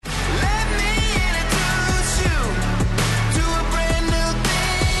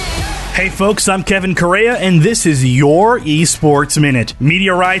Hey folks, I'm Kevin Correa, and this is your Esports Minute.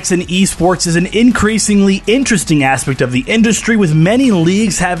 Media rights in esports is an increasingly interesting aspect of the industry, with many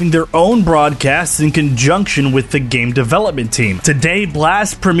leagues having their own broadcasts in conjunction with the game development team. Today,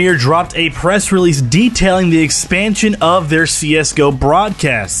 Blast Premier dropped a press release detailing the expansion of their CSGO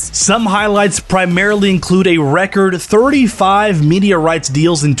broadcasts. Some highlights primarily include a record 35 media rights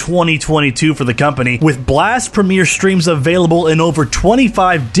deals in 2022 for the company, with Blast Premier streams available in over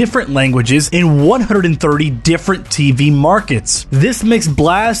 25 different languages in 130 different TV markets. This makes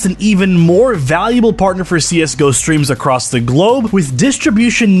Blast an even more valuable partner for CSGO streams across the globe, with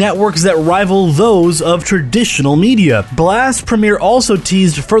distribution networks that rival those of traditional media. Blast Premier also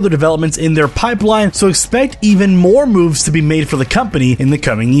teased further developments in their pipeline, so expect even more moves to be made for the company in the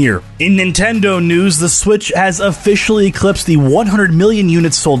coming year. In Nintendo news, the Switch has officially eclipsed the 100 million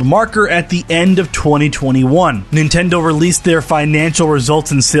units sold marker at the end of 2021. Nintendo released their financial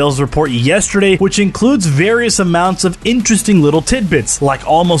results and sales report yesterday, which includes various amounts of interesting little tidbits, like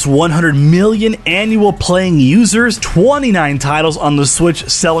almost 100 million annual playing users, 29 titles on the Switch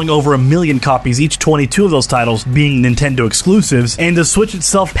selling over 1 million copies each, 22 of those titles being Nintendo exclusives, and the Switch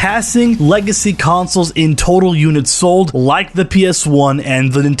itself passing legacy consoles in total units sold, like the PS1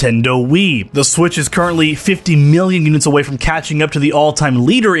 and the Nintendo Wii. The Switch is currently 50 million units away from catching up to the all-time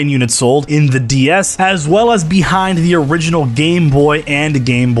leader in units sold in the DS, as well as behind the original Game Boy and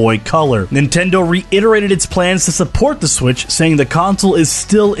Game Boy Color. Nintendo reiterated its plans to support the Switch, saying the console is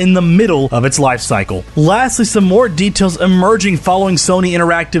still in the middle of its life cycle. Lastly, some more details emerging following Sony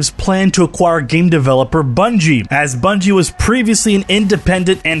Interactive's plan to acquire game developer Bungie. As Bungie was previously an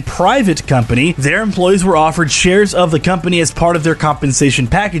independent and private company, their employees were offered shares of the company as part of their compensation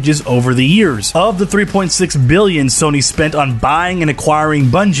packages over the years. Of the $3.6 billion Sony spent on buying and acquiring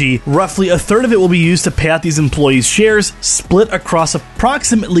Bungie, roughly a third of it will be used to pay out these employees' shares, split across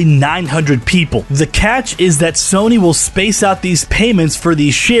approximately 900 people. The catch is that Sony will space out these payments for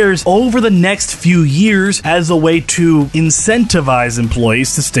these shares over the next few years as a way to incentivize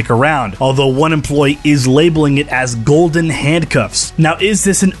employees to stick around, although one employee is labeling it as golden handcuffs. Now, is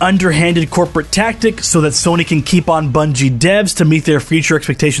this an underhanded corporate tactic so that Sony can keep on Bungie devs to meet their future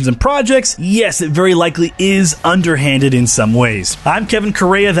expectations and projects? Yes, it very likely is underhanded in some ways. I'm Kevin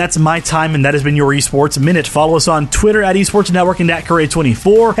Correa, that's my time, and that has been your Esports Minute. Follow us on Twitter at Esports Network and at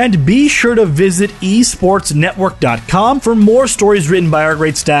Correa24, and be sure to visit esportsnetwork.com for more stories written by our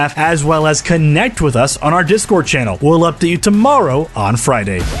great staff, as well as connect with us on our Discord channel. We'll update you tomorrow on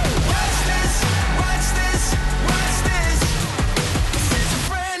Friday.